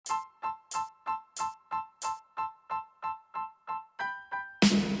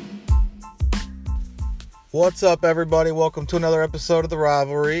What's up, everybody? Welcome to another episode of The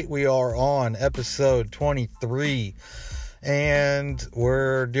Rivalry. We are on episode 23, and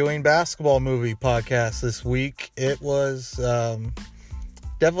we're doing basketball movie podcast this week. It was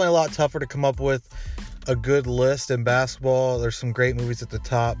definitely a lot tougher to come up with a good list in basketball. There's some great movies at the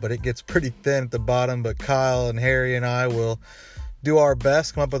top, but it gets pretty thin at the bottom. But Kyle and Harry and I will do our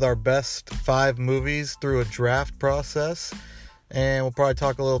best, come up with our best 5 movies through a draft process. And we'll probably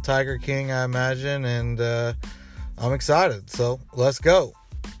talk a little Tiger King, I imagine. And I'm excited. So let's go.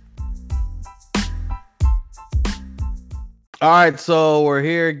 All right. So we're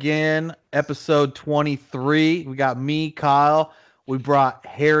here again. Episode 23. We got me, Kyle. We brought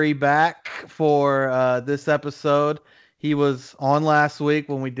Harry back for this episode. He was on last week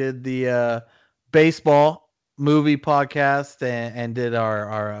when we did the baseball movie podcast and did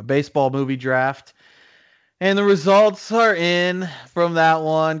our baseball movie draft. And the results are in from that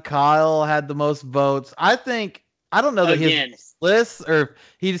one. Kyle had the most votes. I don't know that he has the list or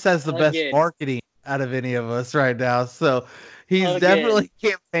he just has the best marketing out of any of us right now. So he's definitely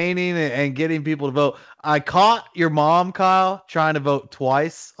campaigning and getting people to vote. I caught your mom, Kyle, trying to vote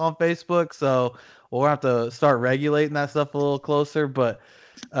twice on Facebook. So we'll have to start regulating that stuff a little closer. But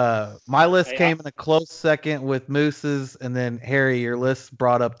my list came in a close second with Moose's, and then Harry, your list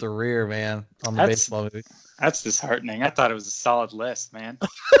brought up the rear, man, on the baseball movie. That's disheartening. I thought it was a solid list, man.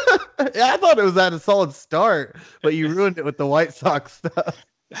 Yeah, I thought it was at a solid start, but you ruined it with the White Sox stuff.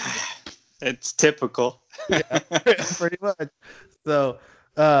 It's typical. Yeah, pretty much. So,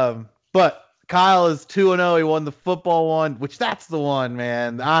 but Kyle is 2-0. He won the football one, which that's the one,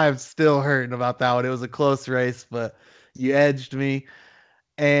 man. I'm still hurting about that one. It was a close race, but you edged me.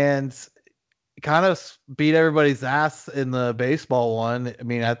 And kind of beat everybody's ass in the baseball one. I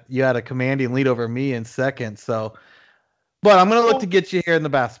mean, you had a commanding lead over me in second. So, but I'm going to look to get you here in the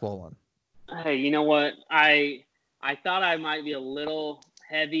basketball one. Hey, you know what? I thought I might be a little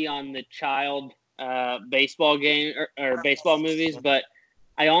heavy on the child baseball game or baseball movies, but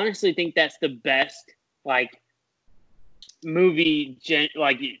I honestly think that's the best movie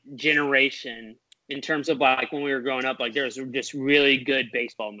generation in terms of when we were growing up. There was just really good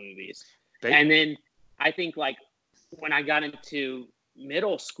baseball movies. And then I think when I got into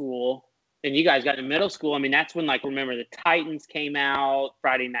middle school and you guys got into middle school, I mean, that's when remember the Titans came out,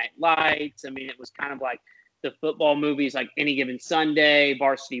 Friday Night Lights. I mean, it was kind of the football movies, Any Given Sunday,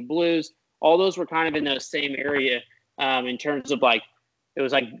 Varsity Blues. All those were kind of in the same area in terms of it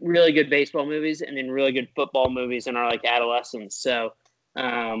was really good baseball movies and then really good football movies in our adolescence. So,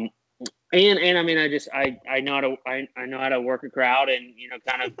 and I mean, I know how to work a crowd and,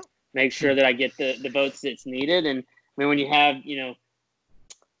 kind of make sure that I get the votes that's needed. And I mean, when you have,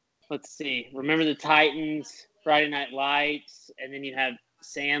 let's see, Remember the Titans, Friday Night Lights, and then you have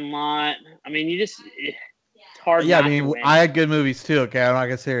Sandlot. I mean, it's hard. Yeah, I mean, I had good movies too. Okay, I'm not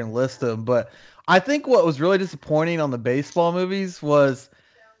gonna sit here and list them, but I think what was really disappointing on the baseball movies was,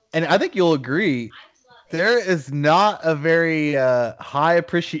 and I think you'll agree, there is not a very high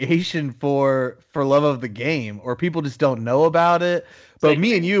appreciation for love of the game, or people just don't know about it. But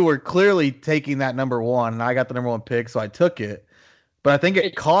me and you were clearly taking that number one, and I got the number one pick, so I took it. But I think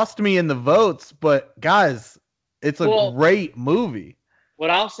it cost me in the votes. But guys, it's a great movie.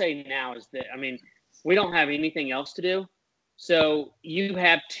 What I'll say now is that, I mean, we don't have anything else to do. So you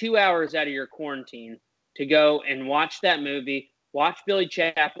have 2 hours out of your quarantine to go and watch that movie, watch Billy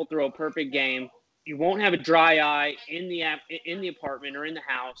Chappell throw a perfect game. You won't have a dry eye in the apartment or in the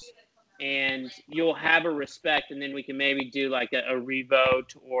house, and you'll have a respect, and then we can maybe do a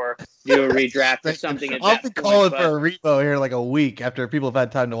revote or do a redraft or something. I'll be calling for a revote here a week after people have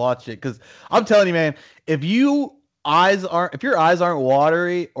had time to watch it, because I'm telling you, man, if your eyes aren't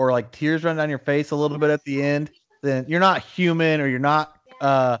watery or tears run down your face a little bit at the end, then you're not human, or you're not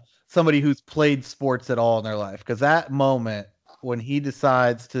somebody who's played sports at all in their life. Because that moment when he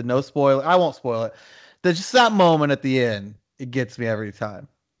decides to, no spoiler, I won't spoil it, there's just that moment at the end, it gets me every time.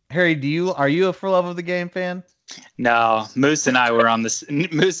 Harry, are you a For Love of the Game fan? No, Moose and I were on the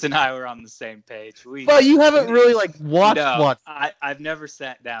same page. But you haven't really watched. No, I've never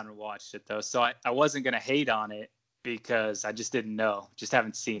sat down and watched it though, so I wasn't gonna hate on it because I just didn't know, just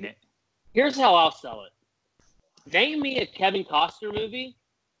haven't seen it. Here's how I'll sell it. Name me a Kevin Costner movie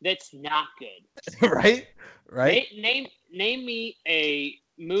that's not good. Right. Name me a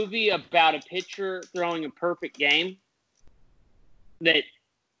movie about a pitcher throwing a perfect game that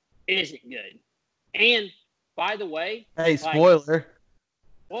isn't good. And by the way, hey, spoiler.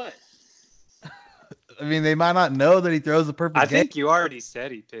 What? I mean, they might not know that he throws a perfect game. I think you already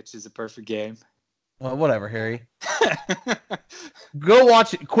said he pitches a perfect game. Well, whatever, Harry. Go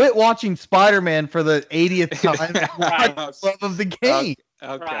watch it. Quit watching Spider-Man for the 80th time. Right. Love of the game.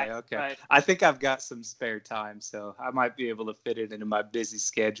 Okay. Right. I think I've got some spare time, so I might be able to fit it into my busy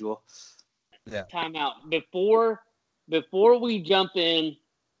schedule. Yeah. Time out. Before we jump in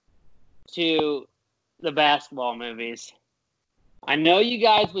to the basketball movies, I know you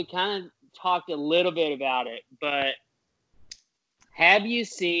guys would kind of talked a little bit about it, but have you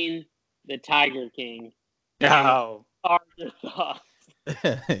seen The Tiger King? No. Are your thoughts?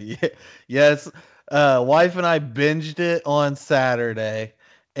 Yes. Wife and I binged it on Saturday,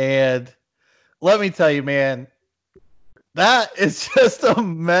 and let me tell you, man, that is just a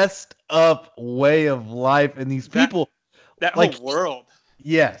messed up way of life, and these people, that like, whole world.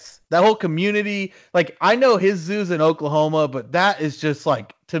 Yes, that whole community. Like, I know his zoo's in Oklahoma, but that is just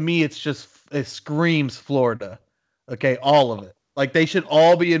like, to me, it screams Florida. Okay, all of it. Like, they should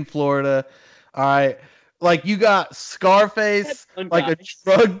all be in Florida. All right. Like, you got Scarface, like a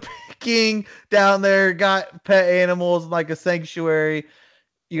drug picking down there, got pet animals, like a sanctuary.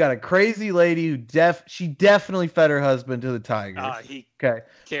 You got a crazy lady who she definitely fed her husband to the tigers. Okay.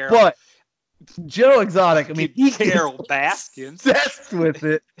 Carol. But Joe Exotic, I mean, he Carol Baskins obsessed with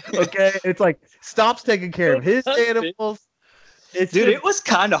it. Okay, it's like stops taking care of his animals. It was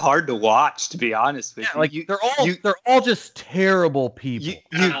kind of hard to watch, to be honest with you. Like, they're all just terrible people.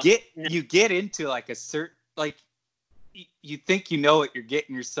 You get into like a certain, like, you think you know what you're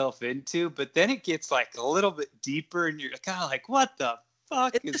getting yourself into, but then it gets like a little bit deeper, and you're kind of like, what the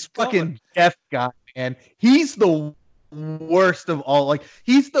fuck is this fucking Jeff guy, man? He's the worst of all. Like,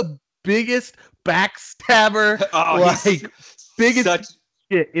 he's the biggest backstabber, biggest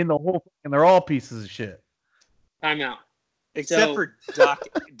shit in the whole thing, and they're all pieces of shit. Time out. Except for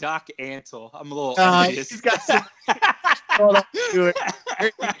Doc Antle. I'm a little envious. He's got some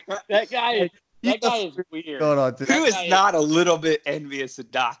that guy is weird. Going on too. Who is not a little bit envious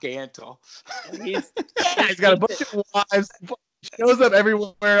of Doc Antle? He's got a bunch of wives. Shows up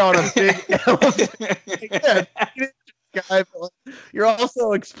everywhere on a big elephant. Guy, you're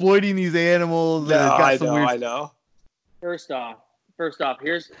also exploiting these animals. No, I know. First off,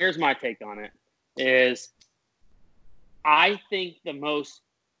 here's my take on it. Is I think the most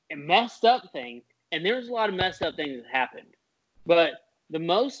messed up thing, and there's a lot of messed up things that happened, but the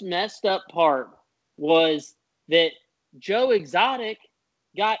most messed up part was that Joe Exotic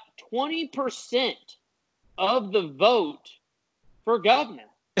got 20% of the vote for governor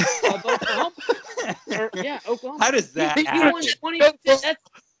of Oklahoma. Oklahoma. How does that happen? 20%.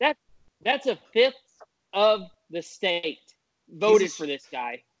 That's a fifth of the state voted for this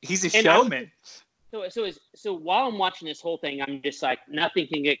guy. He's a showman. So while I'm watching this whole thing, I'm just like, nothing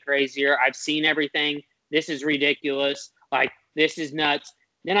can get crazier. I've seen everything. This is ridiculous. Like, this is nuts.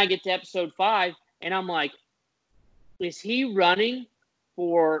 Then I get to episode 5, and I'm like, is he running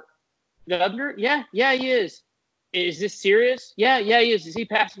for governor? Yeah, he is. Is this serious? Yeah, he is. Is he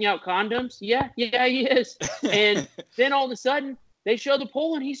passing out condoms? Yeah, he is. And then all of a sudden, they show the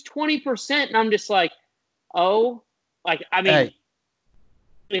poll, and he's 20%, and I'm just like, oh, like, I mean, hey,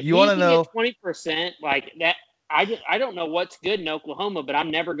 if you want to know 20% like that, I don't know what's good in Oklahoma, but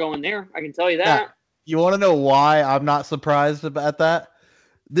I'm never going there. I can tell you that. Yeah. You want to know why I'm not surprised about that?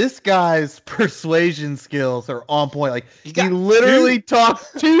 This guy's persuasion skills are on point. Like, he literally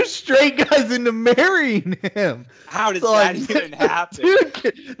talked 2 straight guys into marrying him. How does that even happen?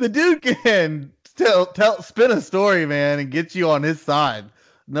 The dude can spin a story, man, and get you on his side.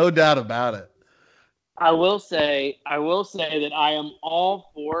 No doubt about it. I will say that I am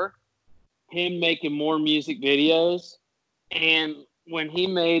all for him making more music videos, and when he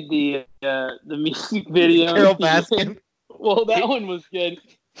made the music video, Carol Baskin. Well, that one was good.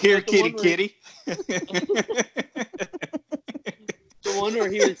 Here, kitty. The one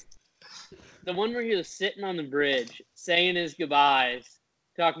where he was sitting on the bridge saying his goodbyes,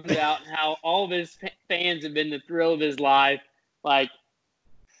 talking about how all of his fans have been the thrill of his life. Like,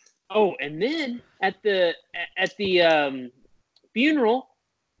 oh, and then at the funeral,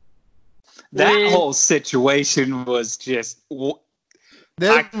 that whole situation was just.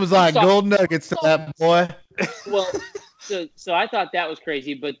 This was like gold nuggets to that boy. Well. So I thought that was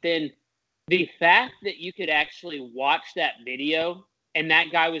crazy, but then the fact that you could actually watch that video and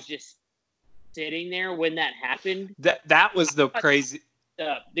that guy was just sitting there when that happened. That was the crazy.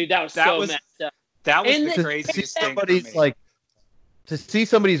 Dude, that was messed up. That was the craziest thing for me. Like, to see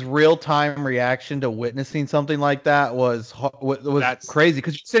somebody's real-time reaction to witnessing something like that was crazy,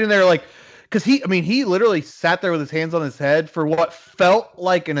 because you're sitting there like, because he literally sat there with his hands on his head for what felt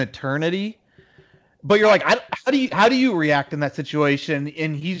like an eternity. but you're like, how do you react in that situation?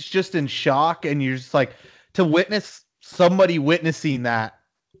 And he's just in shock, and you're just like, to witness somebody witnessing that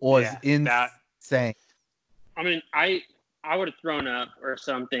was insane. I mean, I would have thrown up or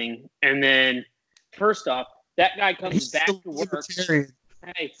something. And then, first off, that guy comes back to work.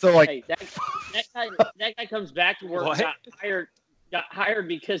 Hey, so like, hey, that guy comes back to work. Got hired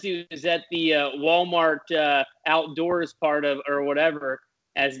because he was at the Walmart outdoors part of or whatever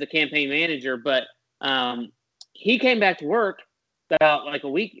as the campaign manager. But he came back to work about like a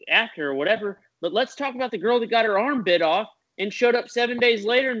week after or whatever. But let's talk about the girl that got her arm bit off and showed up 7 days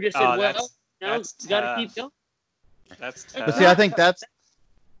later and just said, you got to keep going. That's tough. But see, I think that's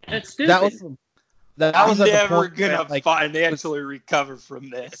stupid. That was never gonna financially recover from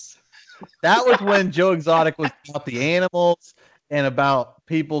this. That was when Joe Exotic was about the animals and about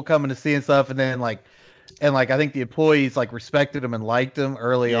people coming to see and stuff, and then I think the employees like respected him and liked him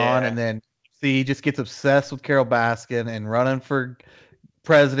early on, and then he just gets obsessed with Carol Baskin and running for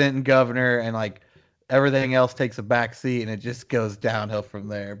president and governor, and like everything else takes a back seat, and it just goes downhill from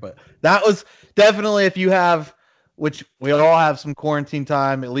there. But that was definitely, if you have, which we all have some quarantine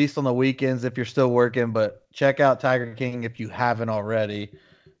time, at least on the weekends if you're still working, but check out Tiger King if you haven't already.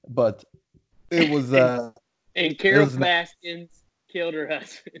 But it was and Carol Baskins killed her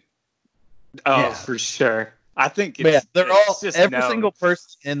husband. Oh, for sure. I think they're all every single person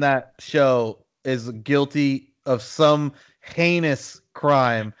in that show is guilty of some heinous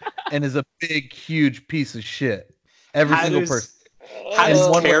crime and is a big, huge piece of shit. Every single person.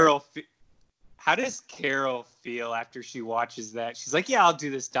 How does Carol feel after she watches that? She's like, "Yeah, I'll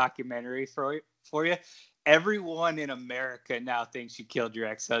do this documentary for you." Everyone in America now thinks you killed your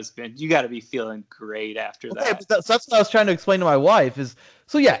ex-husband. You got to be feeling great after that. But that's what I was trying to explain to my wife.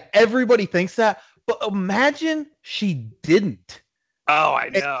 Everybody thinks that, but imagine she didn't. Oh, I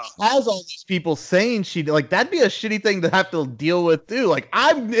know. It has all these people saying she did. Like, that'd be a shitty thing to have to deal with too. Like,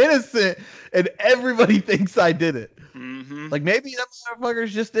 I'm innocent, and everybody thinks I did it. Mm-hmm. Like, maybe that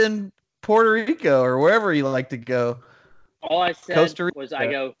motherfucker's just in Puerto Rico or wherever you like to go. All I said was, I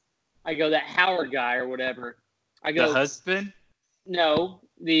go that Howard guy or whatever. I go, the husband? No,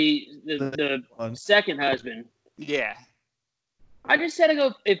 the second husband. Yeah. I just said, I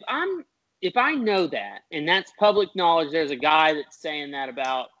go, if I know that, and that's public knowledge, there's a guy that's saying that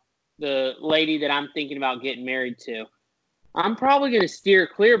about the lady that I'm thinking about getting married to, I'm probably going to steer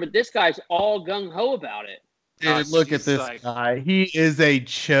clear, but this guy's all gung-ho about it. Dude, look at this guy. He is a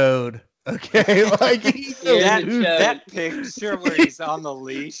chode. Okay? Like, he's that picture where he's on the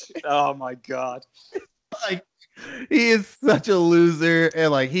leash. Oh, my God. Like, he is such a loser,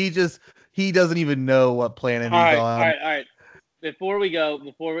 and, like, he doesn't even know what planet he's on. All right. Before we go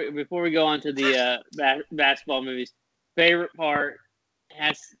on to the basketball movies, favorite part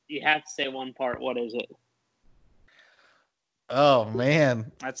you have to say one part. What is it? Oh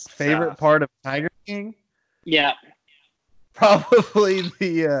man, that's favorite part of Tiger King. Yeah, probably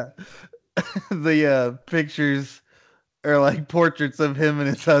the pictures are like portraits of him and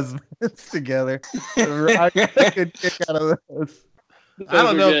his husbands together. I could kick out of those. I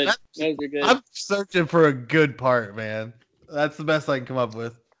don't know. Those are good. I'm searching for a good part, man. That's the best I can come up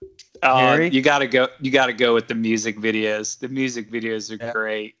with. You gotta go with the music videos. The music videos are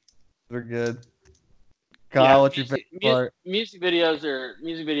great. They're good. Kyle, what's your favorite part? Music videos are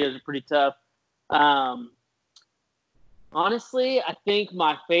pretty tough. Honestly, I think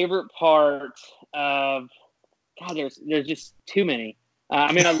my favorite part of there's just too many.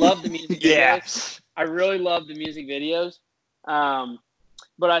 I mean, I love the music videos. I really love the music videos.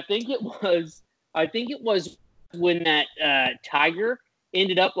 But I think it was when that tiger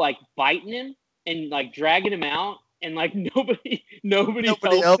ended up like biting him and like dragging him out, and like nobody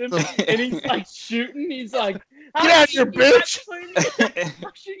helped him. And he's like shooting. He's like, "Get out of here, bitch!"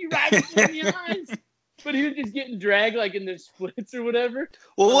 I'll shoot you right between the eyes. But he was just getting dragged like in the splits or whatever.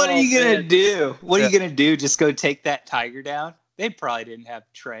 Well, what are you gonna do? What are you gonna do? Just go take that tiger down? They probably didn't have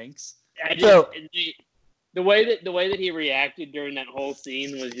tranks. The way that he reacted during that whole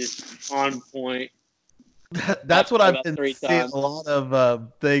scene was just on point. That's what I've been seeing a lot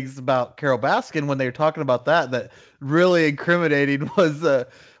of things about Carol Baskin when they were talking about that really incriminating was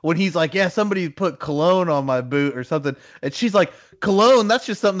when he's like, yeah, somebody put cologne on my boot or something. And she's like, cologne, that's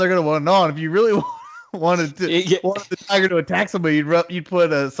just something they're going to want to know. And if you really wanted the tiger to attack somebody, you'd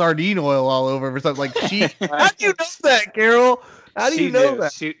put a sardine oil all over him or something. Like, how do you know that, Carol? How do you know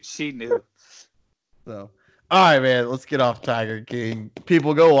that? She knew. So. All right, man. Let's get off Tiger King.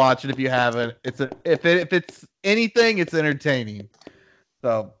 People, go watch it if you haven't. If it's anything, it's entertaining.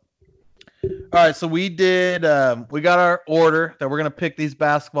 So, All right, so we did. We got our order that we're gonna pick these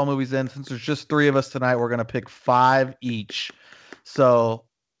basketball movies in. Since there's just 3 of us tonight, we're gonna pick 5 each. So,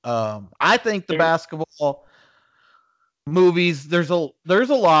 I think the basketball movies there's a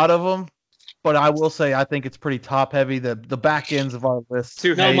lot of them, but I will say I think it's pretty top heavy. The back ends of our list.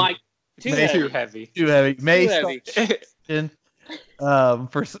 Too No, heavy. Mike. Too heavy. Too heavy. Too heavy.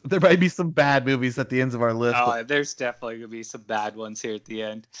 There might be some bad movies at the ends of our list. Oh, there's definitely gonna be some bad ones here at the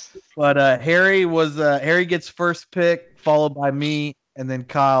end. But Harry gets first pick, followed by me, and then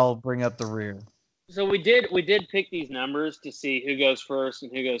Kyle bring up the rear. So we did pick these numbers to see who goes first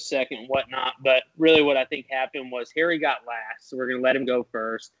and who goes second and whatnot. But really, what I think happened was Harry got last, so we're gonna let him go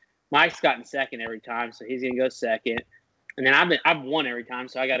first. Mike's gotten second every time, so he's gonna go second. And then I've won every time,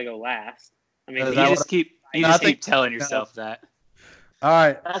 so I got to go last. I mean, you just keep telling yourself that. All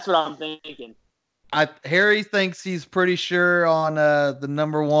right, that's what I'm thinking. Harry thinks he's pretty sure on the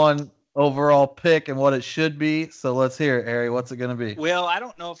number 1 overall pick and what it should be. So let's hear it, Harry. What's it going to be? Well, I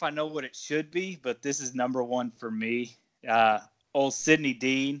don't know if I know what it should be, but this is number 1 for me. Old Sidney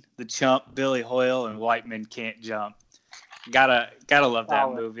Dean, the chump, Billy Hoyle, and White Men Can't Jump. Gotta love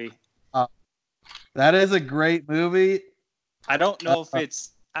that movie. That is a great movie. I don't know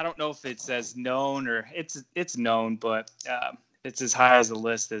if it's as known or it's known, but it's as high as a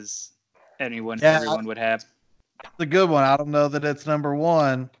list as everyone would have. It's a good one. I don't know that it's number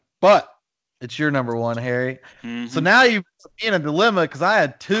 1, but it's your number 1, Harry. Mm-hmm. So now you're in a dilemma because I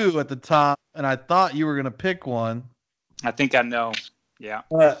had 2 at the top, and I thought you were going to pick one. I think I know. Yeah.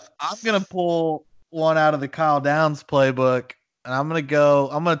 But I'm going to pull one out of the Kyle Downs playbook, and I'm going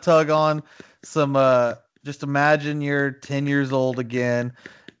to tug on some, just imagine you're 10 years old again,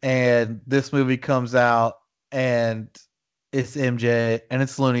 and this movie comes out, and it's MJ, and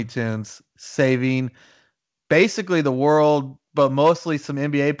it's Looney Tunes saving basically the world, but mostly some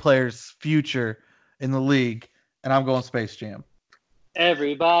NBA players' future in the league, and I'm going Space Jam.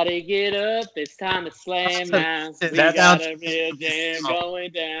 Everybody get up, it's time to slam now. We got a real jam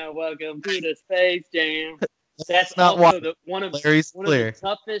going down. Welcome to the Space Jam. That's not also one of the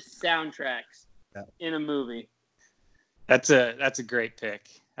toughest soundtracks in a movie. That's a great pick.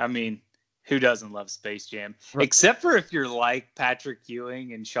 I mean, who doesn't love Space Jam? Right. Except for if you're like Patrick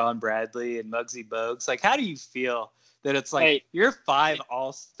Ewing and Sean Bradley and Muggsy Bogues. Like, how do you feel that it's like you're 5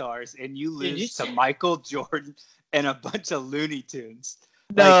 All-Stars and you lose to Michael Jordan and a bunch of Looney Tunes?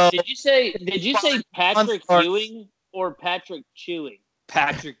 No. Like, did you say Patrick Ewing or Patrick Chewing?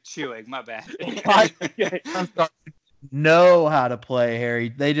 Patrick Chewing, my bad. Know how to play, Harry.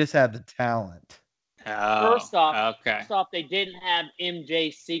 They just have the talent. Oh, First off, they didn't have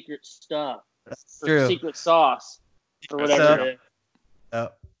MJ's secret stuff. That's true. Secret sauce or whatever it is.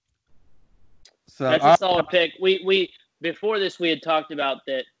 Yep. So that's a solid pick. We before this we had talked about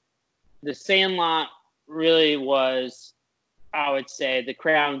that The Sandlot really was, I would say, the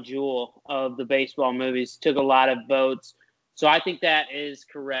crown jewel of the baseball movies. Took a lot of votes. So I think that is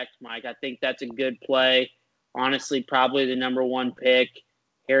correct, Mike. I think that's a good play. Honestly, probably the number 1 pick.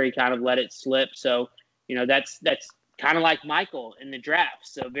 Harry kind of let it slip. So, that's kind of like Michael in the draft.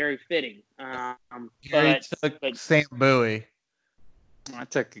 So very fitting. Harry took Sam Bowie. I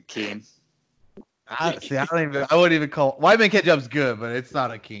took Akeem. I wouldn't even call White Man Can't Jump's good, but it's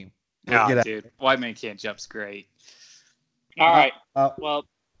not Akeem. No, dude. White Man Can't Jump's great. All right. Well,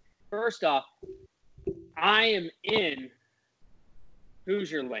 first off, I am in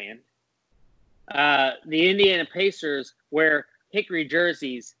Hoosier Land. The Indiana Pacers wear hickory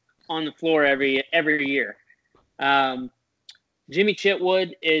jerseys on the floor every year. Jimmy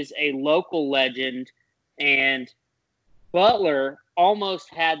Chitwood is a local legend, and Butler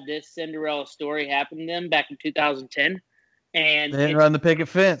almost had this Cinderella story happen to them back in 2010. And they didn't run the picket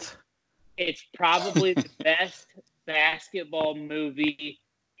fence. It's probably the best basketball movie,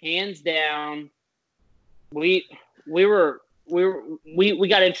 hands down. We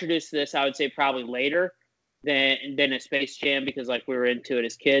got introduced to this, I would say, probably later than a Space Jam because we were into it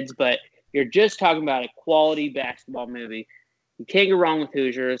as kids. But you're just talking about a quality basketball movie. You can't go wrong with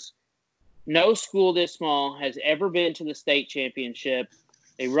Hoosiers. No school this small has ever been to the state championship.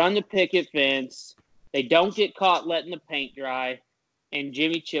 They run the picket fence. They don't get caught letting the paint dry. And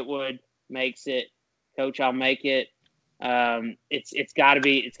Jimmy Chitwood makes it. Coach, I'll make it. It's got to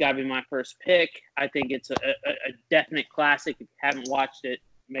be my first pick. I think it's a definite classic. If you haven't watched it,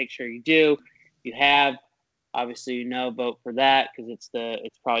 make sure you do. If you have, obviously vote for that because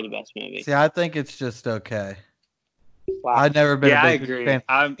it's probably the best movie. See, I think it's just okay. Wow. I've never been a big I agree. fan.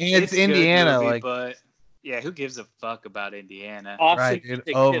 It's Indiana, movie, but yeah, who gives a fuck about Indiana? Awesome right, dude,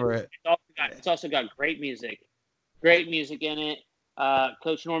 over it. It's also got great music in it.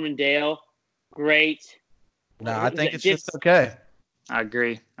 Coach Norman Dale great. No, I think it's just okay. I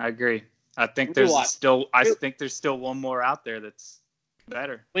agree. I think Rewatch. there's still one more out there that's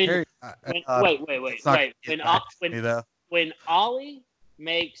better. Wait. It's not gonna get back to me, though. When Ollie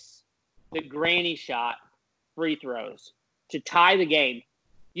makes the granny shot free throws to tie the game,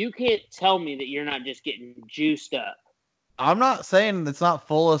 you can't tell me that you're not just getting juiced up. I'm not saying it's not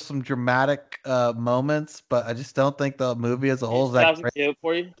full of some dramatic moments, but I just don't think the movie as a whole is that Doesn't great. do it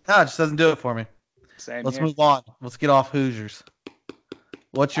for you. No, it just doesn't do it for me. Let's move on. Let's get off Hoosiers.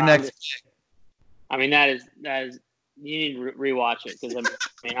 What's your next pick? I mean, that is you need to rewatch it because I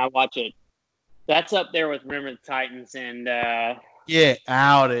mean I watch it. That's up there with Remember the Titans and Get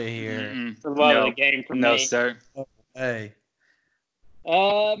out of here. the love of the game for me. No, sir. Hey.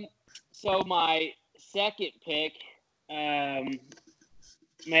 So my second pick,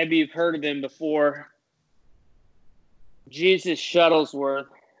 maybe you've heard of him before. Jesus Shuttlesworth,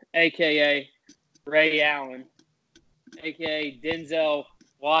 aka Ray Allen, aka Denzel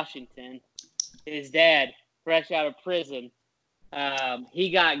Washington. His dad, fresh out of prison. He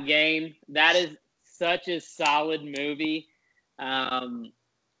Got Game. That is such a solid movie. The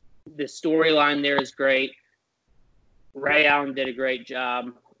storyline there is great. Ray Allen did a great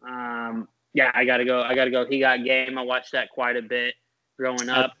job. Yeah, I gotta go. He Got Game. I watched that quite a bit growing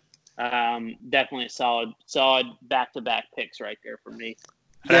up. Definitely a solid back-to-back picks right there for me.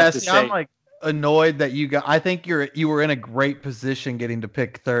 Yeah, I'm like annoyed that I think you were in a great position getting to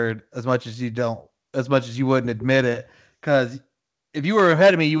pick third as much as you wouldn't admit it. Because if you were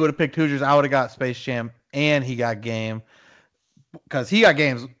ahead of me, you would have picked Hoosiers. I would have got Space Jam and He Got Game. Because He Got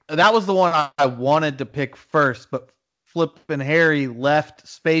Games, that was the one I wanted to pick first, but Flippin' Harry left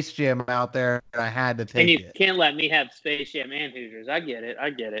Space Jam out there, and I had to take it. And you can't let me have Space Jam and Hoosiers. I get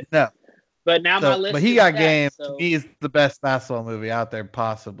it. No. But now my list. But He Got Game to me is the best basketball movie out there,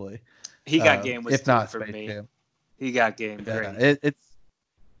 possibly. He Got Game was if not for Space me. Jam. He Got Game, yeah, great.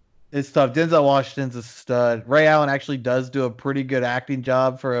 It's tough. Denzel Washington's a stud. Ray Allen actually does do a pretty good acting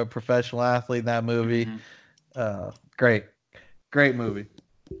job for a professional athlete in that movie. Great movie.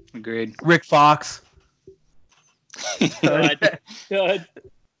 Agreed. Rick Fox. Good.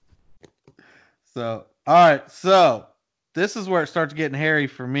 So, all right. So, this is where it starts getting hairy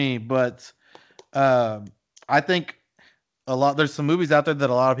for me, but I think there's some movies out there that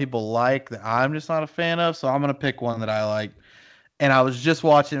a lot of people like that I'm just not a fan of, so I'm going to pick one that I like. And I was just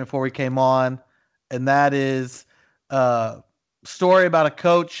watching it before we came on, and that is a story about a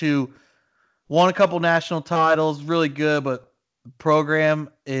coach who won a couple national titles, really good, but the program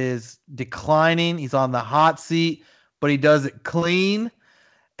is declining. He's on the hot seat, but he does it clean,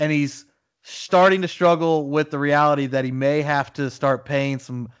 and he's starting to struggle with the reality that he may have to start paying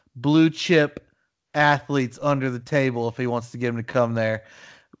some blue chip athletes under the table if he wants to get them to come there.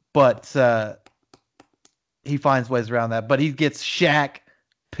 But he finds ways around that. But he gets Shaq,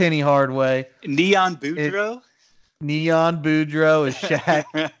 Penny Hardaway. Neon Boudreaux? Neon Boudreaux is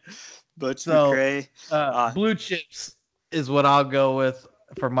Shaq. Butch McRae. Blue chips is what I'll go with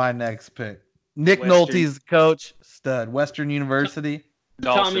for my next pick. Nick Nolte's coach, stud. Western University.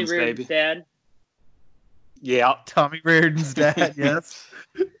 Tommy Reardon's dad. Yeah. Tommy Reardon's dad, yes.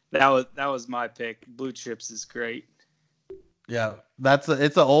 That was my pick. Blue chips is great. Yeah, it's an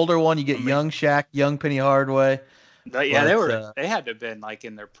older one. You get young Shaq, young Penny Hardaway. Yeah, they had to have been like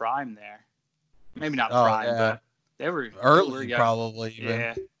in their prime there. Maybe not prime, but they were early probably. Even.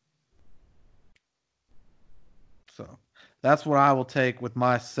 Yeah. So that's what I will take with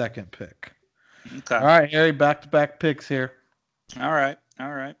my second pick. Okay. All right, Harry, back-to-back picks here. All right.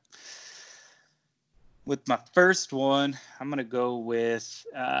 With my first one, I'm gonna go with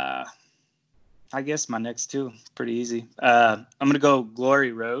I guess my next two, pretty easy. I'm going to go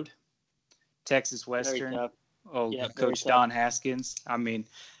Glory Road, Texas Western. Coach Don Haskins. I mean,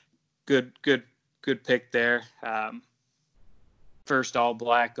 good pick there. First all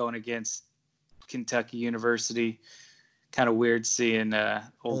black going against Kentucky University. Kind of weird seeing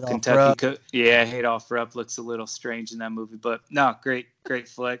old Kentucky. Adolph Rupp looks a little strange in that movie, but no, great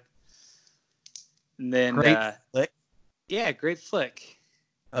flick. And then great flick. Yeah, great flick.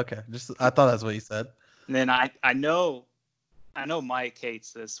 Okay, I thought that's what you said. And then I know Mike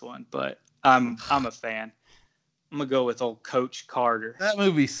hates this one, but I'm a fan. I'm gonna go with old Coach Carter. That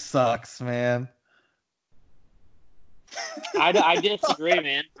movie sucks, man. I disagree,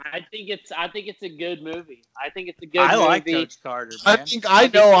 man. I think it's a good movie. I like Coach Carter. Man. I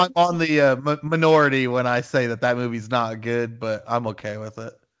know I'm on the minority when I say that movie's not good, but I'm okay with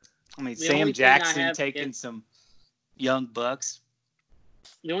it. I mean, Sam Jackson taking some young bucks.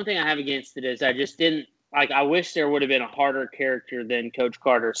 The only thing I have against it is I just didn't like I wish there would have been a harder character than Coach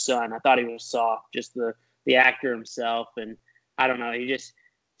Carter's son. I thought he was soft, just the actor himself, and I don't know, he just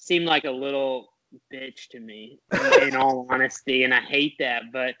seemed like a little bitch to me, in all honesty, and I hate that.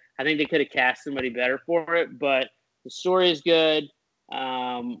 But I think they could have cast somebody better for it. But the story is good.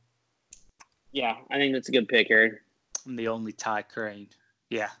 Yeah, I think that's a good pick, Harry. I'm the only Ty Crane.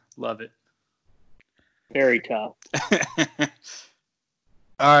 Yeah, love it. Very tough.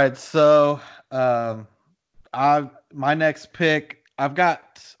 All right, so my next pick,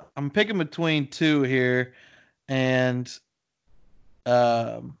 I'm picking between two here, and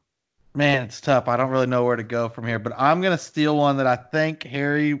man, it's tough. I don't really know where to go from here, but I'm gonna steal one that I think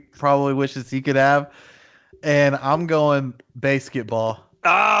Harry probably wishes he could have, and I'm going basketball.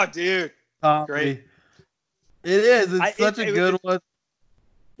 Oh, dude, great! It is. It's such a good one.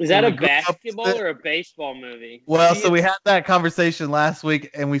 Is that a basketball or a baseball movie? Well, so we had that conversation last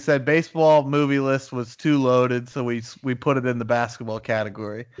week, and we said baseball movie list was too loaded, so we put it in the basketball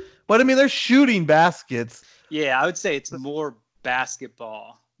category. But I mean, they're shooting baskets. Yeah, I would say it's more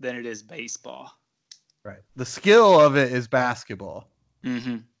basketball than it is baseball. Right. The skill of it is basketball.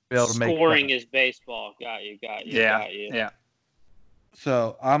 Mm-hmm. Be able to Scoring is baseball. Got you. Yeah.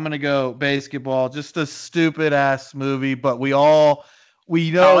 So I'm gonna go basketball. Just a stupid ass movie, but we all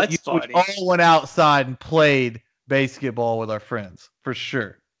we all went outside and played basketball with our friends for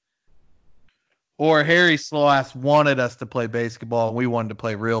sure. Or Harry slow ass wanted us to play basketball, and we wanted to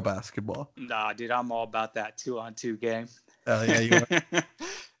play real basketball. Nah, dude, I'm all about that 2-on-2 game. Oh yeah, you are.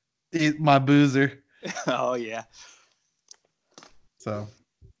 He's my boozer. Oh yeah. So,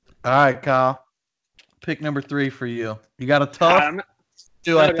 all right, Kyle. Pick number 3 for you. You got a tough. I'm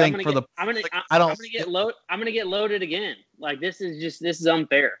gonna get loaded again. Like this is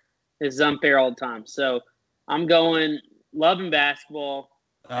unfair. This is unfair all the time. So I'm going Love and Basketball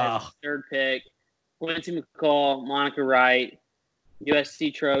as third pick. Quincy McCall, Monica Wright,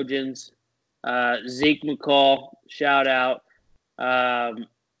 USC Trojans, Zeke McCall, shout out. God,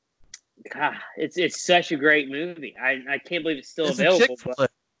 it's such a great movie. I can't believe it's still available.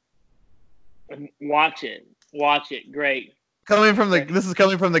 But watch it. Great. This is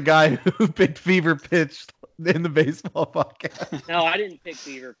coming from the guy who picked Fever Pitch in the baseball podcast. No, I didn't pick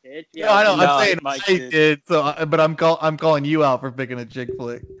Fever Pitch. Yeah, no, I know. I'm saying Mike did. So, but I'm calling you out for picking a chick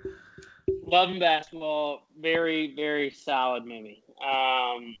flick. Love and Basketball, very, very solid movie.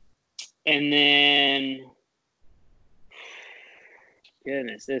 And then,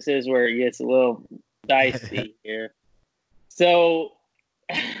 goodness, this is where it gets a little dicey here. So,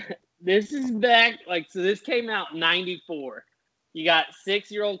 this is back, this came out in 94. You got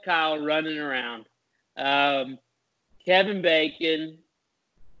 6-year-old Kyle running around. Kevin Bacon.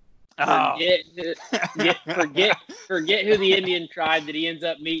 Forget who the Indian tribe that he ends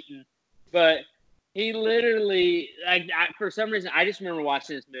up meeting. But he literally, for some reason, I just remember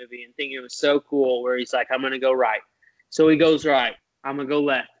watching this movie and thinking it was so cool where he's like, I'm going to go right. So he goes right. I'm going to go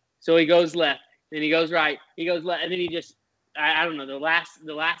left. So he goes left. Then he goes right. He goes left. And then he just, I don't know. The last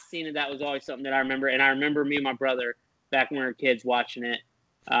scene of that was always something that I remember. And I remember me and my brother back when we were kids watching it.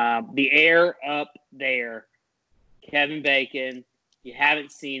 The Air Up There. Kevin Bacon. You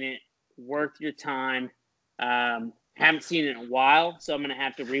haven't seen it. Worth your time. Haven't seen it in a while, so I'm gonna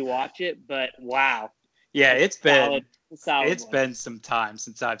have to rewatch it. But wow, yeah, it's been solid been some time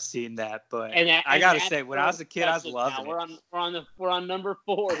since I've seen that. But I gotta say, when I was a kid, I was loving it. We're on number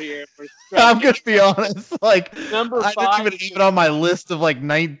 4 here. I'm gonna be honest, number 5. I didn't even on my list of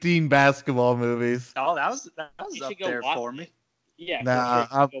 19 basketball movies. Oh, that was up there for me. Yeah, nah,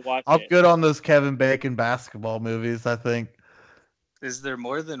 I'm good on those Kevin Bacon basketball movies. I think. Is there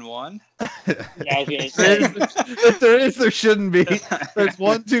more than one? Yeah, I was gonna say. If there is, there shouldn't be. There's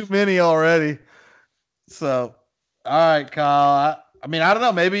one too many already. So, all right, Kyle. I mean, I don't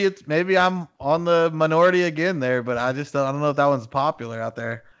know. Maybe I'm on the minority again there, but I don't know if that one's popular out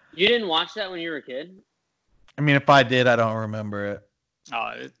there. You didn't watch that when you were a kid? I mean, if I did, I don't remember it.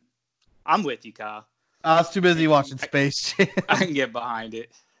 Oh, I'm with you, Kyle. I was too busy watching Space Jam. I can get behind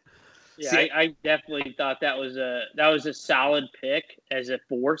it. Yeah, I definitely thought that was a solid pick as a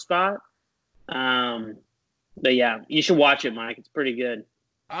 4 spot. But yeah, you should watch it, Mike. It's pretty good.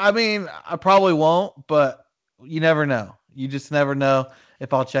 I mean, I probably won't, but you never know. You just never know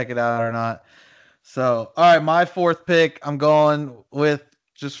if I'll check it out or not. So, all right, my 4th pick, I'm going with,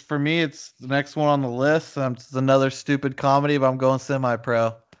 just for me, it's the next one on the list. It's another stupid comedy, but I'm going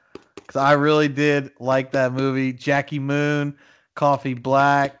semi-pro. Because I really did like that movie. Jackie Moon, Coffee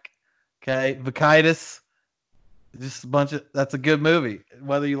Black. Okay, Vakitis, just that's a good movie,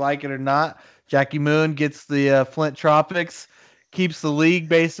 whether you like it or not. Jackie Moon gets the Flint Tropics, keeps the league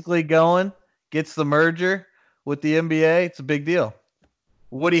basically going, gets the merger with the NBA. It's a big deal.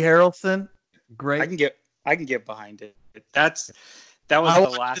 Woody Harrelson, great. I can get behind it. That was the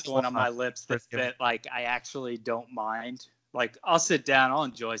last one on my lips that like I actually don't mind. Like I'll sit down, I'll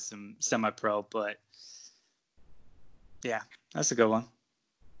enjoy some semi-pro, but yeah, that's a good one.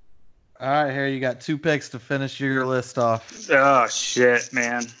 All right, Harry, you got 2 picks to finish your list off. Oh shit,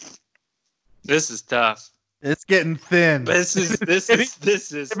 man. This is tough. It's getting thin. This is If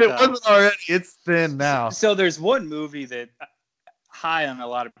tough. it wasn't already, it's thin now. So there's one movie that high on a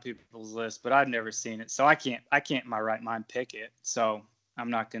lot of people's list, but I've never seen it, so I can't in my right mind pick it. So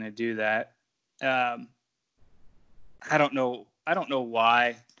I'm not going to do that. I don't know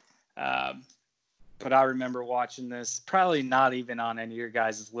why, but I remember watching this. Probably not even on any of your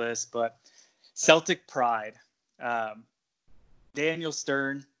guys' list, but Celtic Pride. Daniel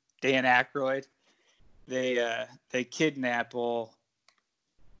Stern, Dan Aykroyd. They kidnap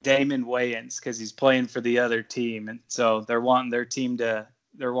Damon Wayans because he's playing for the other team, and so they're wanting their team, the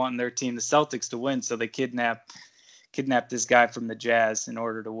Celtics, to win. So they kidnap this guy from the Jazz in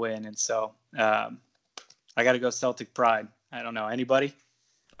order to win. And so I got to go Celtic Pride. I don't know, anybody?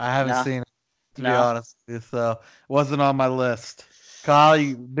 I haven't seen it, to be honest with you, so it wasn't on my list. Kyle,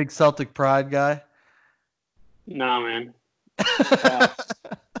 you big Celtic Pride guy? No, man.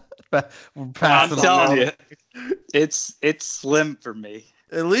 I'm telling you, it's slim for me.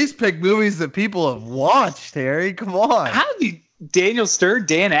 At least pick movies that people have watched, Harry. Come on. How do you, Daniel Stern,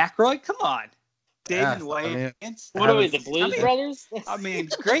 Dan Aykroyd? Come on. Damon Wayans. What are we, the Blues Brothers? I mean,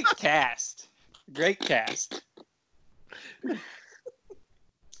 great cast. Great cast.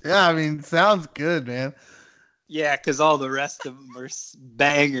 Yeah, I mean, sounds good, man. Yeah, because all the rest of them are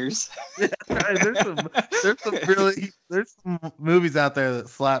bangers. There's some movies out there that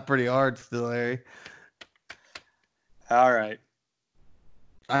slap pretty hard still, Harry. All right.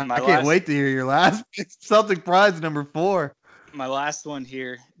 I can't wait to hear your last pick. Celtic Pride's number 4. My last one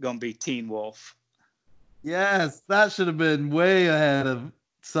here gonna be Teen Wolf. Yes, that should have been way ahead of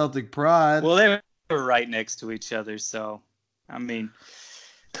Celtic Pride. Well, they were right next to each other, so I mean,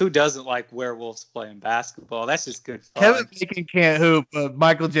 who doesn't like werewolves playing basketball? That's just good fun. Kevin Bacon can't hoop, but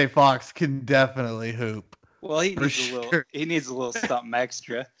Michael J. Fox can definitely hoop. Well, he needs a little something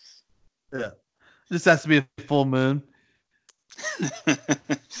extra. Yeah, just has to be a full moon.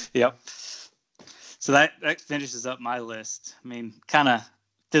 Yep. So that finishes up my list. I mean, kind of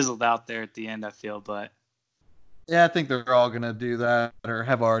fizzled out there at the end, I feel, but yeah, I think they're all gonna do that or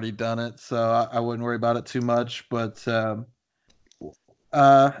have already done it, so I wouldn't worry about it too much. But not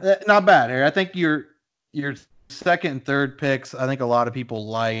bad, Harry. I think your second and third picks, I think a lot of people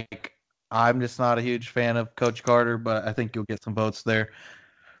like. I'm just not a huge fan of Coach Carter, but I think you'll get some votes there.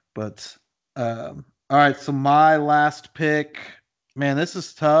 But all right, so my last pick, man, this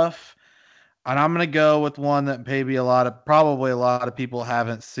is tough, and I'm gonna go with one that maybe probably a lot of people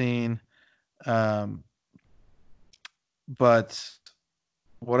haven't seen, but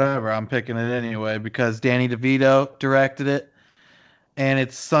whatever, I'm picking it anyway because Danny DeVito directed it, and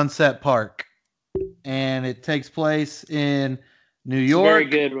it's Sunset Park, and it takes place in New York.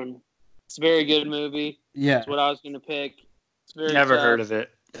 It's a very good one. It's a very good movie. Yeah, that's what I was gonna pick. It's very never tough. heard of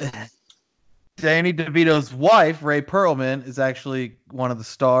it. Danny DeVito's wife, Ray Perlman, is actually one of the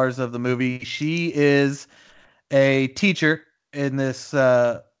stars of the movie. She is a teacher in this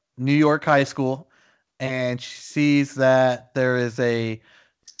New York high school, and she sees that there is the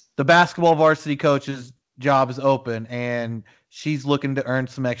basketball varsity coach's job is open, and she's looking to earn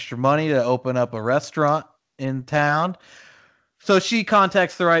some extra money to open up a restaurant in town. So she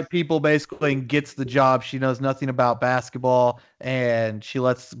contacts the right people basically and gets the job. She knows nothing about basketball, and she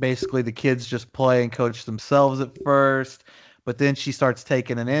lets basically the kids just play and coach themselves at first. But then she starts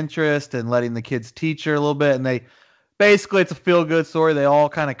taking an interest and letting the kids teach her a little bit. And it's a feel-good story. They all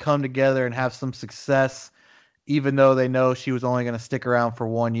kind of come together and have some success, even though they know she was only going to stick around for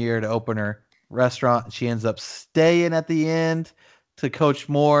 1 year to open restaurant. She ends up staying at the end to coach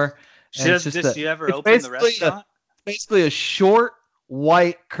more. Does she ever open the restaurant? Basically a short,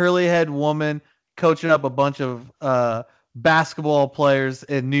 white, curly-head woman coaching up a bunch of basketball players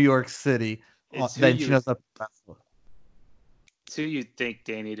in New York City. Then she knows about basketball. Who you think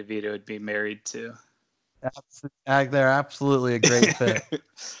Danny DeVito would be married to? They're absolutely a great fit.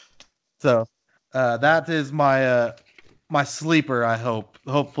 So that is my my sleeper, I hope.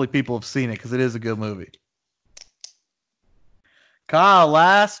 Hopefully people have seen it because it is a good movie. Kyle,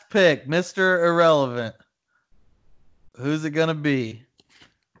 last pick, Mr. Irrelevant. Who's it going to be?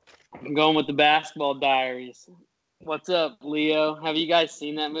 I'm going with the Basketball Diaries. What's up, Leo? Have you guys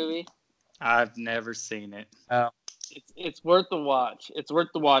seen that movie? I've never seen it. It's worth the watch. It's worth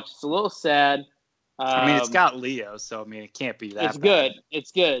the watch. It's a little sad. I mean, it's got Leo, so I mean, it can't be that. It's bad. good.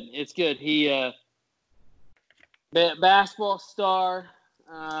 It's good. It's good. He basketball star.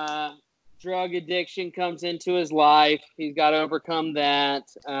 Drug addiction comes into his life. He's got to overcome that.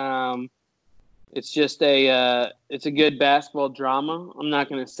 It's just it's a good basketball drama. I'm not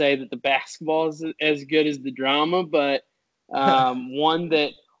going to say that the basketball is as good as the drama, but one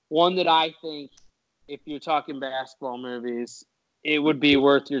that I think, if you're talking basketball movies, it would be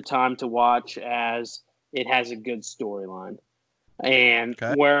worth your time to watch, as it has a good storyline. And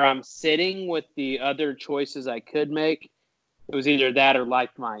where I'm sitting with the other choices I could make, it was either that or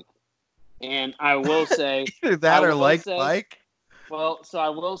Like Mike. And I will say either that or Like Mike. Well, so I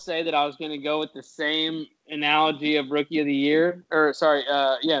will say that I was going to go with the same analogy of Rookie of the Year, or sorry,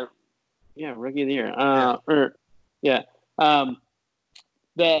 Rookie of the Year,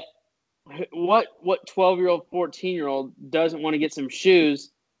 that what 12-year-old, 14-year-old doesn't want to get some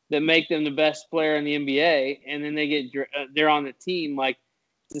shoes that make them the best player in the NBA, and then they're on the team, like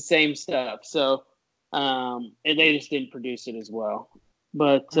it's the same stuff. So and they just didn't produce it as well,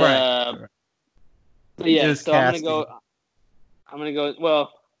 but yeah. So I'm gonna go.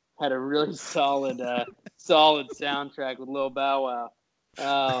 Well, had a really solid soundtrack with Lil Bow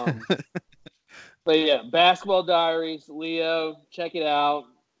Wow. But yeah, Basketball Diaries, Leo, check it out.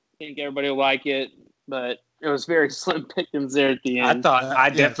 I think everybody will like it, but it was very slim pickings there at the end. I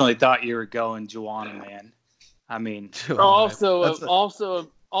definitely thought you were going Juana Man. I mean, also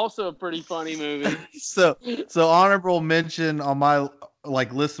a pretty funny movie. So honorable mention on my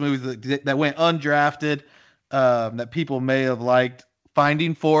list of movies that went undrafted, that people may have liked.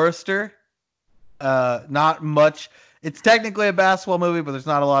 Finding Forrester. Not much. It's technically a basketball movie, but there's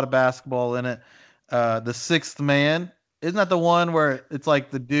not a lot of basketball in it. The Sixth Man. Isn't that the one where it's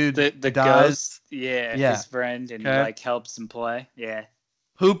like the dude the dies? ghost, his friend, and he helps him play. Yeah.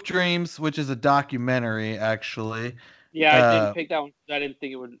 Hoop Dreams, which is a documentary, actually. Yeah, I didn't pick that one because I didn't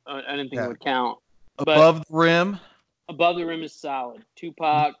think it would. I didn't think it would count. Above the Rim. Above the Rim is solid.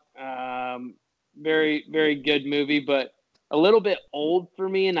 Tupac, very, very good movie, but a little bit old for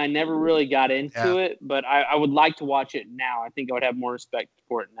me, and I never really got into it. But I would like to watch it now. I think I would have more respect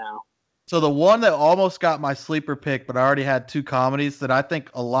for it now. So the one that almost got my sleeper pick, but I already had two comedies that I think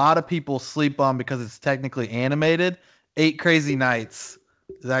a lot of people sleep on because it's technically animated. 8 Crazy Nights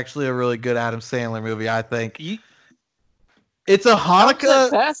is actually a really good Adam Sandler movie, I think. It's a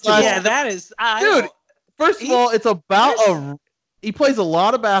Hanukkah. Yeah, that is. Dude, first of all, it's about he plays a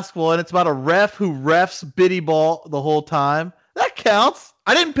lot of basketball, and it's about a ref who refs biddy ball the whole time. That counts.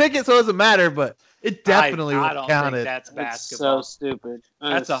 I didn't pick it, so it doesn't matter, but it definitely would count. I don't think that's basketball. It's so stupid.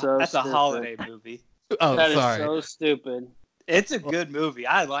 That's a holiday movie. Oh, that sorry. Is so stupid. It's a good movie.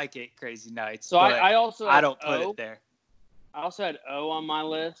 I like 8 Crazy Nights. So I don't put it there. I also had O on my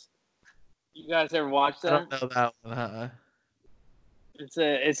list. You guys ever watch that? I don't know that one.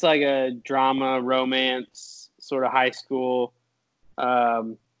 It's like a drama, romance, sort of high school. I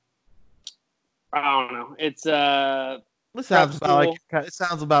don't know. It's It sounds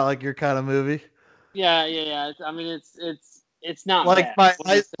about like your kind of movie. Yeah. I mean, it's not like bad.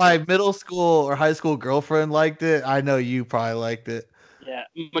 my middle school or high school girlfriend liked it. I know you probably liked it. Yeah,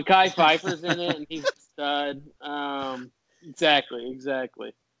 Mekhi Phifer's in it, and he's a stud.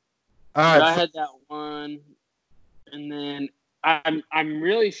 Exactly. All right, I had that one, and then I'm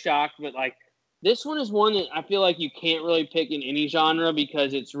really shocked, but like this one is one that I feel like you can't really pick in any genre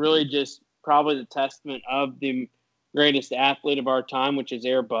because it's really just probably the testament of the greatest athlete of our time, which is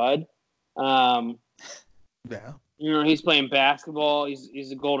Air Bud. Yeah. You know, he's playing basketball.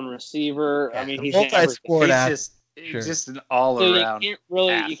 He's a golden receiver. I mean, he's multi-sport He's just an all-around. So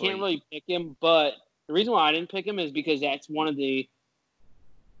you can't really pick him. But the reason why I didn't pick him is because that's one of the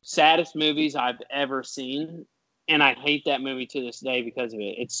saddest movies I've ever seen, and I hate that movie to this day because of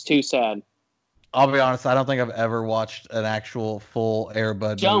it. It's too sad. I'll be honest. I don't think I've ever watched an actual full Air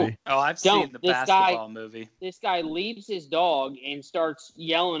Bud movie. Oh, I've seen the basketball movie. This guy leaves his dog and starts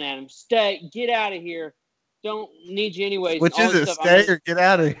yelling at him, "Stay! Get out of here! Don't need you anyways." Which is it? Stay or get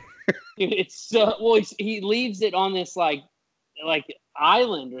out of here? Dude, it's so he leaves it on this like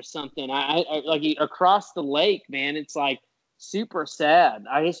island or something. Across the lake, man. It's like super sad.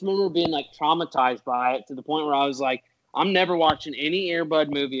 I just remember being like traumatized by it to the point where I was like, I'm never watching any Air Bud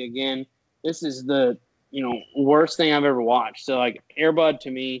movie again. This is the worst thing I've ever watched. So like Air Bud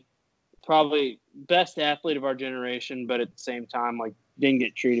to me, probably best athlete of our generation, but at the same time like didn't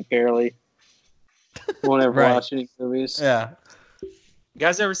get treated fairly. Won't ever watch any movies. Yeah. You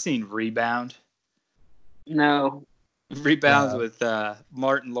guys ever seen Rebound? No. Rebound with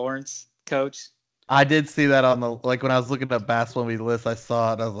Martin Lawrence, coach. I did see that on the when I was looking up basketball movie list. I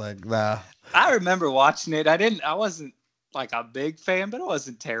saw it. I was like, nah. I remember watching it. I wasn't like a big fan, but it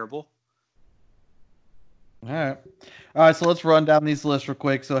wasn't terrible. All right. So let's run down these lists real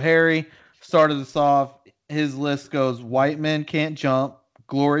quick. So Harry started this off. His list goes: White Men Can't Jump,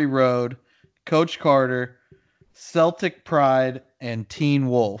 Glory Road, Coach Carter, Celtic Pride, and Teen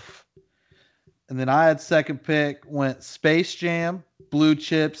Wolf. And then I had second pick, went Space Jam, Blue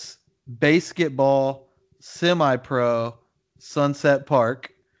Chips, Basketball, Semi Pro, Sunset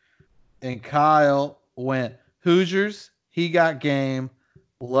Park. And Kyle went Hoosiers, He Got Game,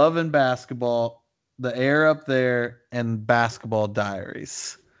 Love and Basketball, The Air Up There, and Basketball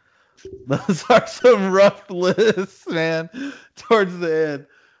Diaries. Those are some rough lists, man, towards the end.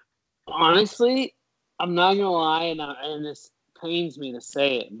 Honestly, I'm not gonna lie, and this pains me to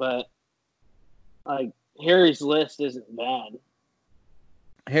say it, but like Harry's list isn't bad.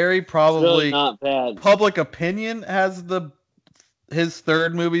 Harry probably it's really not bad. Public opinion has his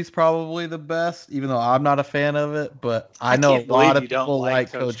third movie's probably the best, even though I'm not a fan of it. But I know a lot of people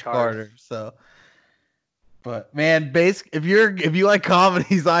like Coach Carter. So, but man, if you like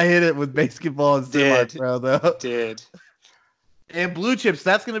comedies, I hit it with Basketball and Semi Pro though. And Blue Chips,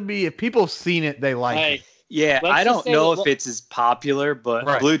 that's gonna be if people have seen it, they like it. Yeah, I don't know if it's as popular,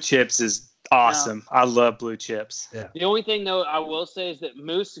 but Blue Chips is awesome. I love Blue Chips. Yeah. The only thing though I will say is that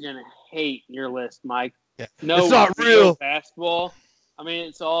Moose is gonna hate your list, Mike. Yeah. No, it's not real basketball. I mean,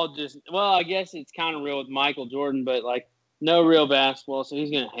 it's all just I guess it's kind of real with Michael Jordan, but like no real basketball, so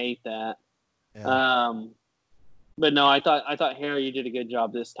he's gonna hate that. Yeah. But no, I thought Harry, you did a good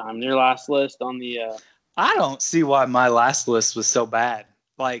job this time. Your last list on the. I don't see why my last list was so bad.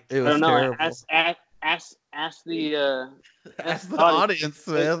 Like it was terrible. Ask the audience,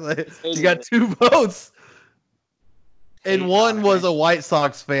 man. You got 2 votes, and one was a White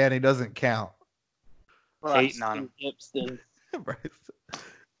Sox fan. He doesn't count. Hating on him. Gibson.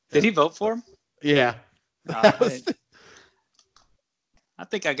 Did he vote for him? Yeah. I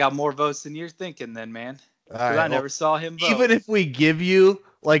think I got more votes than you're thinking, then, man. Because I never saw him vote. Even if we give you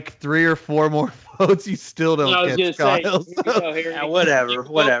like 3 or 4 more votes, you still don't get Kyle. Whatever.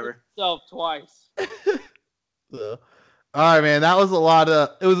 Yourself twice. All right, man. That was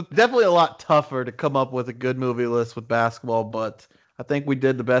it was definitely a lot tougher to come up with a good movie list with basketball, but I think we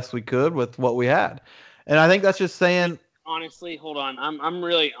did the best we could with what we had. And I think that's just saying. Honestly, hold on. I'm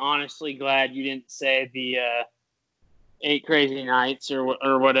really honestly glad you didn't say the 8 Crazy Nights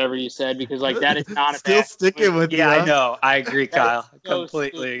or whatever you said, because like that is not a still sticking with you. Yeah, I know. I agree, Kyle.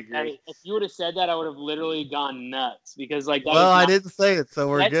 Completely agree. If you would have said that, I would have literally gone nuts because like. I didn't say it, so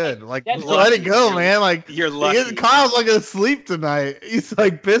we're good. Like, let it go, man. Like, you're lucky. Kyle's not gonna sleep tonight. He's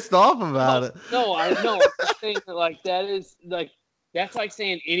like pissed off about it. No, I know. I'm saying that like that is like. That's like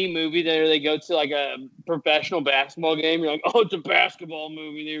saying any movie that they go to like a professional basketball game. You're like, oh, it's a basketball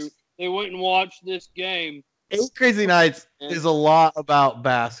movie. They went and watched this game. 8 Crazy Nights is a lot about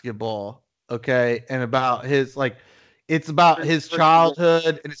basketball, okay, and about his it's about his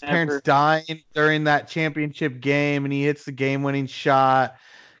childhood and his parents dying during that championship game, and he hits the game-winning shot.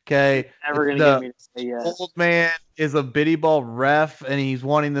 Okay, never gonna get me to say yes. Old man is a biddy ball ref, and he's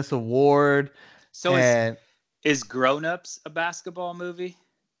wanting this award. So is Grown Ups a basketball movie?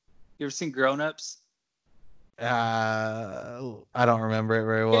 You ever seen Grown Ups? I don't remember it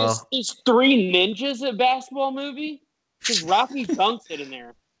very well. Is 3 Ninjas a basketball movie? Because Rocky dunks it in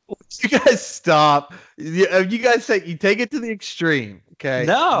there. You guys stop. You guys you take it to the extreme. Okay.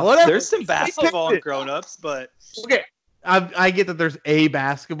 No, there's some basketball in Grown Ups, but okay. I get that there's a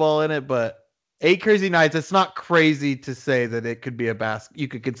basketball in it, but 8 Crazy Nights, it's not crazy to say that it could be you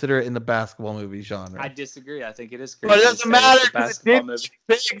could consider it in the basketball movie genre. I disagree. I think it is crazy. But it doesn't matter because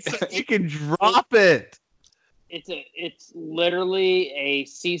you can drop it. It's literally a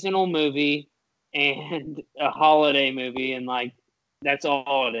seasonal movie and a holiday movie, and like that's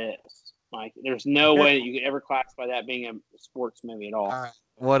all it is. Like there's no way that you could ever classify that being a sports movie at all. All right,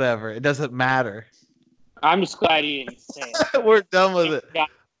 whatever. It doesn't matter. I'm just glad you didn't say it. We're done with it. Got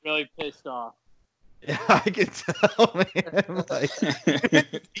really pissed off. Yeah, I can tell, man.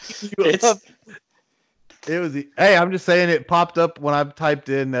 Hey, I'm just saying it popped up when I typed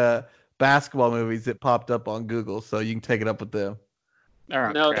in basketball movies. It popped up on Google, so you can take it up with them. All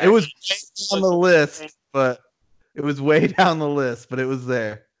right. No, it was on the list, but it was way down the list, but it was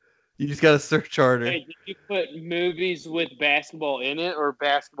there. You just got to search harder. Hey, did you put movies with basketball in it or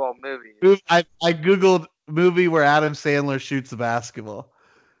basketball movies? I Googled movie where Adam Sandler shoots a basketball.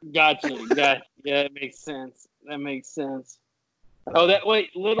 Gotcha. Yeah, that makes sense. Oh,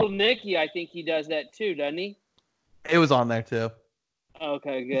 Little Nicky, I think he does that too, doesn't he? It was on there too.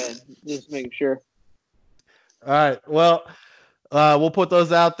 Okay, good. Just making sure. All right. Well, we'll put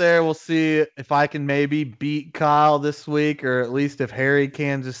those out there. We'll see if I can maybe beat Kyle this week, or at least if Harry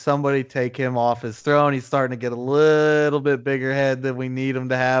can, just somebody take him off his throne. He's starting to get a little bit bigger head than we need him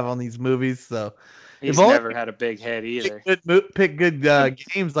to have on these movies. So, if He's only never had a big head either. pick good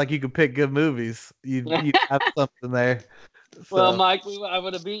games like you could pick good movies, you have something there. Well, So, Mike, I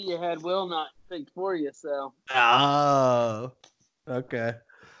would have beat you had Will not picked for you. So, oh, okay.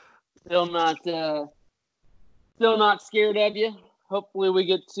 still not, still not scared of you. Hopefully, we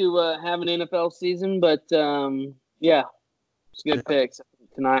get to have an NFL season. But yeah, it's good picks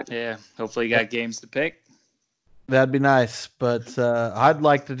tonight. Yeah, hopefully you got games to pick. That'd be nice, but I'd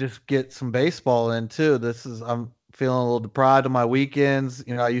like to just get some baseball in too. I'm feeling a little deprived of my weekends.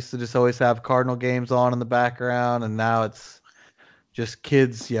 I used to just always have Cardinal games on in the background, and now it's just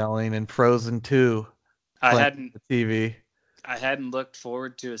kids yelling and Frozen 2 I playing hadn't on the TV. I hadn't looked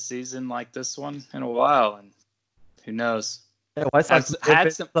forward to a season like this one in a while, and who knows? Yeah, White Sox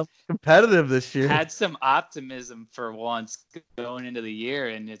Had some competitive this year. had some optimism for once going into the year,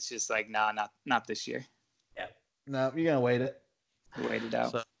 and it's just like, nah, not this year. Yeah, no, you're gonna wait it. Wait it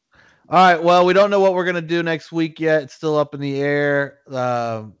out. So, all right. Well, we don't know what we're gonna do next week yet. It's still up in the air.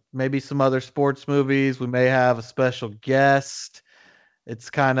 Maybe some other sports movies. We may have a special guest.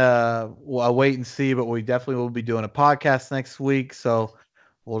 It's kind of a wait and see, but we definitely will be doing a podcast next week. So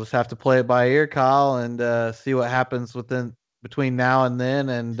we'll just have to play it by ear, Kyle, and see what happens between now and then,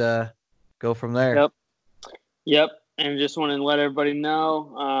 and go from there. Yep. And just want to let everybody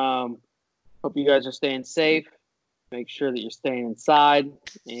know. Hope you guys are staying safe. Make sure that you're staying inside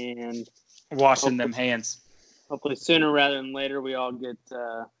and washing them hands. Hopefully, sooner rather than later, we all get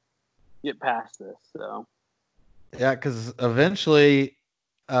past this. So. Yeah, because eventually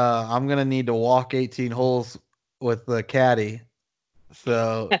I'm going to need to walk 18 holes with the caddy.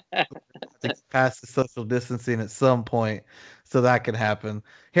 So I think pass the social distancing at some point so that can happen.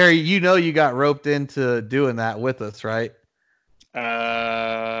 Harry, you got roped into doing that with us, right?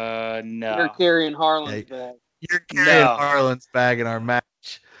 No. You're carrying Harlan's bag. You're carrying Harlan's bag in our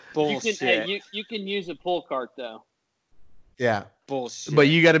match. Bullshit. You can use a pull cart, though. Yeah. Bullshit. But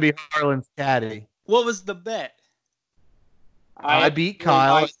you got to be Harlan's caddy. What was the bet? I beat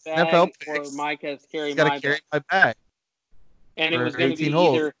Kyle. NFL picks. Mike has carried my bag. Carry my bag. And it was going to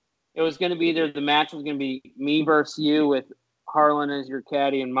be either the match was going to be me versus you with Harlan as your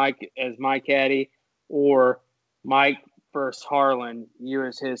caddy and Mike as my caddy, or Mike versus Harlan, you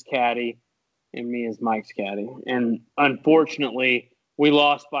as his caddy, and me as Mike's caddy. And unfortunately, we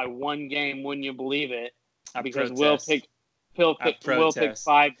lost by one game. Wouldn't you believe it? Because Will picked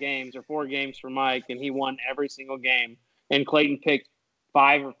 5 games or 4 games for Mike, and he won every single game. And Clayton picked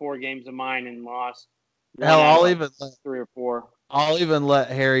 5 or 4 games of mine and lost. Hell, I'll even 3 or 4. I'll even let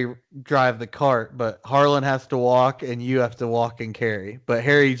Harry drive the cart, but Harlan has to walk and you have to walk and carry. But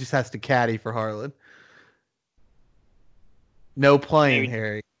Harry just has to caddy for Harlan. No playing,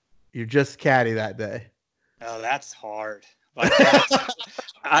 Harry. You're just caddy that day. Oh, that's hard. Like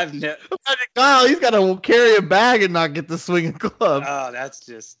I've never. Kyle, he's got to carry a bag and not get the swinging club. Oh, that's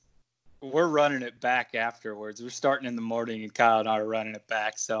just. We're running it back afterwards. We're starting in the morning, and Kyle and I are running it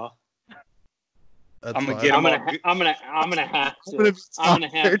back. So I'm gonna get him. I'm gonna have to.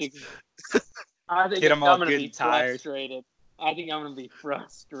 I think get him all good and tired. Frustrated. I think I'm gonna be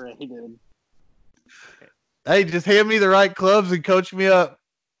frustrated. Hey, just hand me the right clubs and coach me up,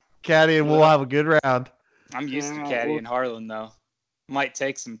 caddy, and we'll have a good round. I'm used to caddying Harlan, though. Might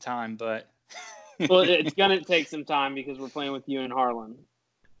take some time, but well, it's gonna take some time because we're playing with you and Harlan.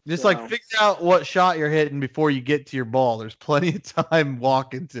 Just figure out what shot you're hitting before you get to your ball. There's plenty of time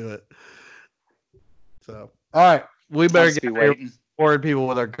walking to it. So, all right, we better get waiting. Bored people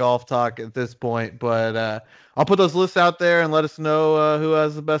with our golf talk at this point, but I'll put those lists out there and let us know who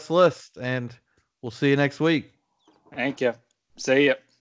has the best list, and we'll see you next week. Thank you. See ya.